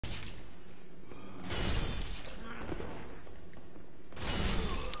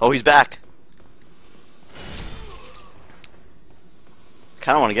Oh, he's back.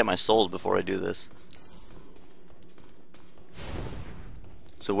 Kinda wanna get my souls before I do this.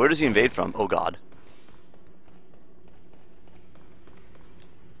 So where does he invade from? Oh god.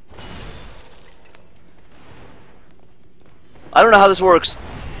 I don't know how this works.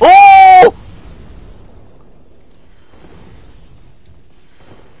 Oh!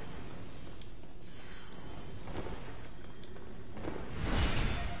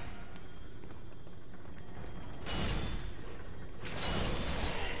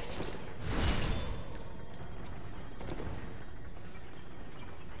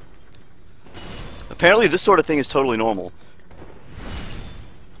 Apparently this sort of thing is totally normal.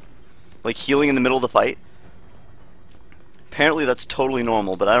 Like healing in the middle of the fight. Apparently that's totally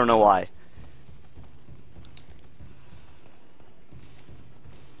normal, but I don't know why.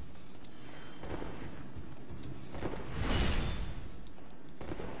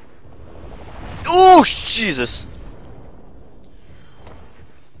 Oh, Jesus!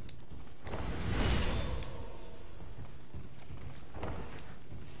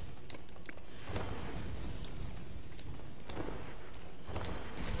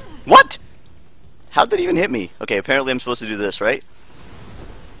 What? How'd that even hit me? Okay, apparently I'm supposed to do this, right?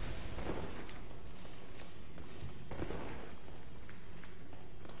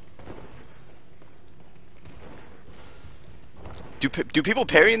 Do people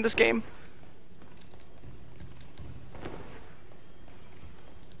parry in this game?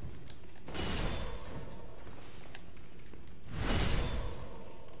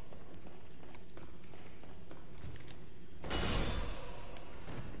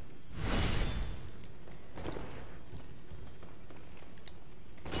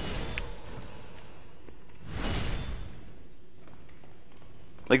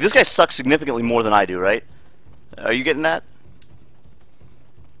 Like, this guy sucks significantly more than I do, right? Are you getting that?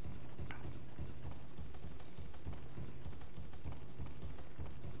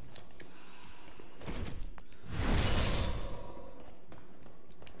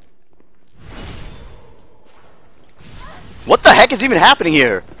 What the heck is even happening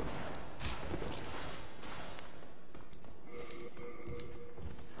here?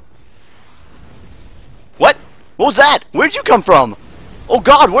 What? What was that? Where'd you come from? Oh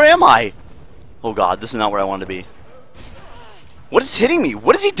god, where am I? Oh god, this is not where I wanted to be. What is hitting me?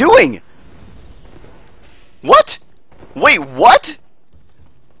 What is he doing? What? Wait, what?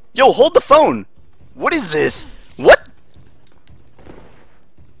 Yo, hold the phone. What is this? What?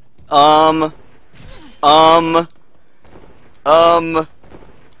 Can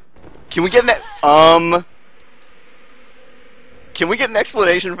we get can we get an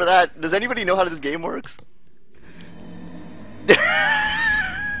explanation for that? Does anybody know how this game works?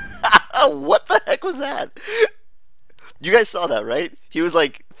 What the heck was that? You guys saw that, right? He was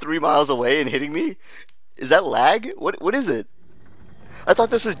like 3 miles away and hitting me? Is that lag? What is it? I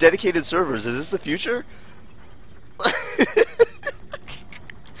thought this was dedicated servers. Is this the future?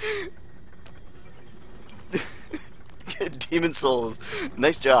 Demon Souls.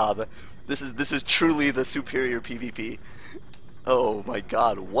 Nice job. This is truly the superior PvP. Oh my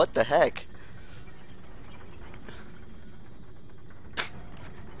god, what the heck?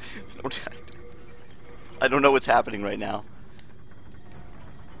 I don't know what's happening right now.